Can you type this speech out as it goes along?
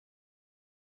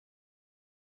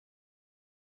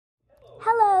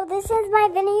Hello, this is my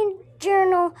mini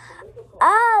journal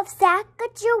of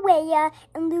Sacagawea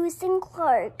and Lewis and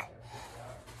Clark.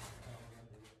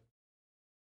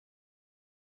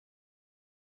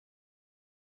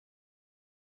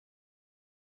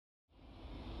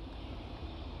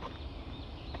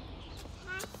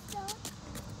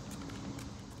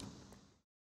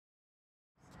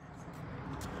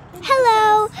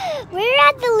 Hello, we're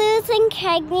at the Lewis and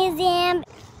Clark Museum.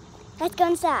 Let's go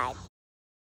inside.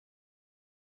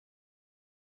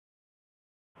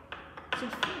 You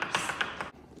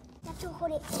have to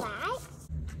hold it flat.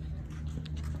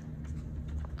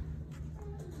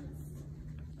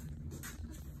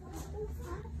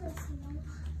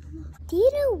 Do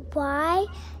you know why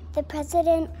the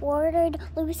president ordered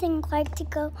Lewis and Clark to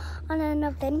go on an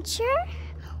adventure?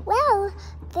 Well,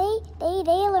 they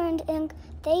learned and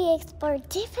they explored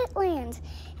different lands,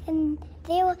 and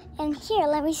here,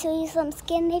 let me show you some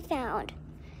skin they found.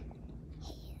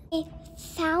 They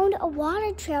found a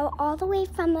water trail all the way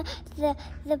from the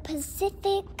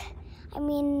Pacific,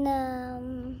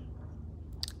 the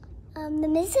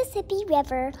Mississippi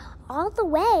River, all the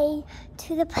way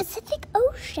to the Pacific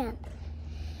Ocean.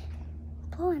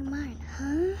 Blowing mind,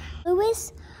 huh?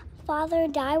 Lewis' father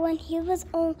died when Lewis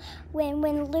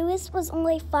was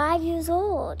only 5 years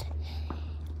old.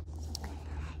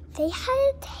 They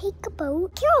had to take a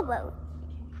boat,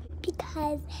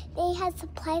 because they had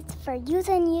supplies for years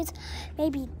and years,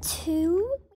 maybe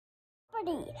 2.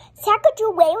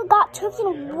 Sacagawea got taken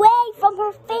away from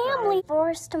her family,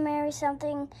 forced to marry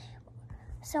someone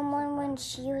when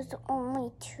she was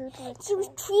only 2. She was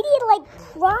treated like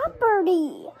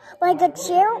property, like a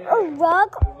chair or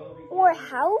rug or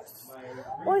house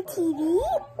or TV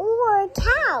or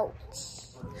couch.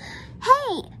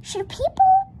 Hey, should people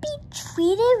be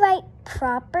treated like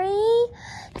property?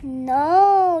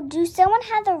 No. Do someone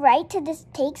have the right to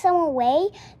just take someone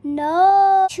away?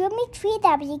 No. Shouldn't be treated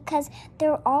that because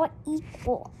they're all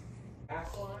equal.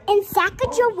 And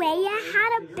Sacagawea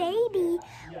had a baby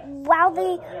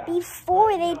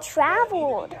before they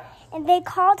traveled, and they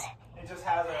called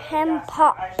him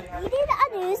Pop. He did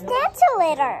a news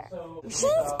translator. She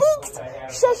speaks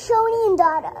Shoshone and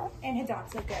Dada. And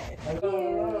Hidatsa good.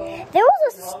 There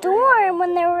was a storm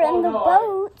when they were in the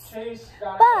boat,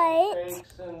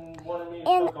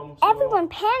 and everyone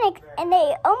panicked and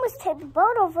they almost tipped the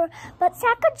boat over. But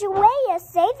Sacagawea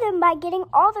saved them by getting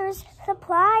all their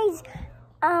supplies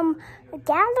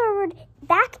gathered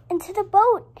back into the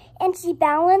boat, and she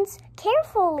balanced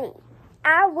carefully.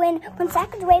 When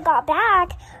Sacagawea got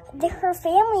back, her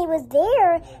family was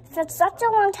there for such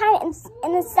a long time,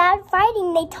 and instead of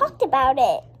fighting, they talked about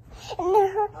it.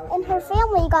 And her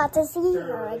family got to see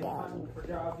her again.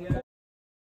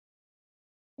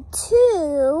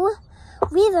 2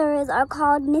 rivers are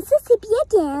called Mississippi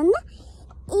again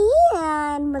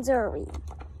and Missouri.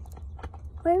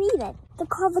 Where even? They're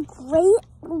called the Great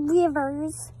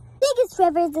Rivers, biggest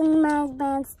rivers in the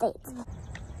United States.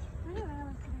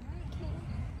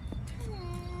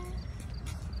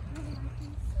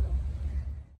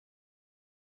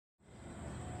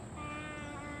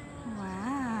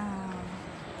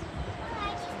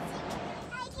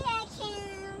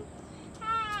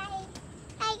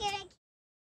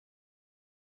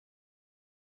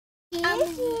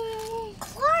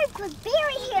 Clark was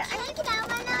buried here. I need to get out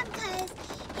my mom because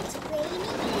it's raining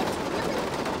and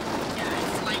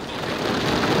it's really...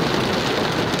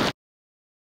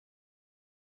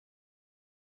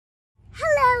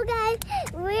 Hello guys,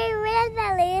 we're with the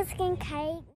Lewis and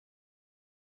Clark.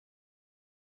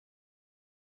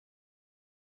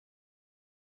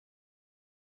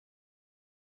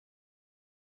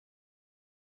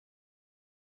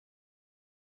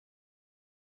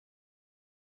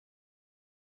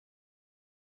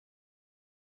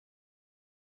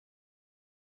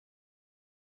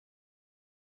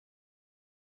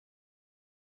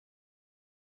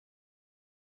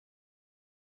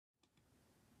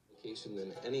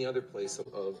 Than any other place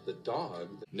of the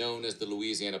dog, known as the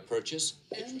Louisiana Purchase,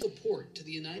 and the port to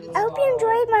the United States. I hope you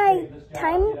enjoyed my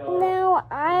time. Now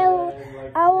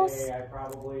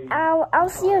I'll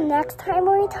see you next time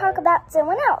when we talk about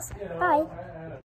someone else. Bye.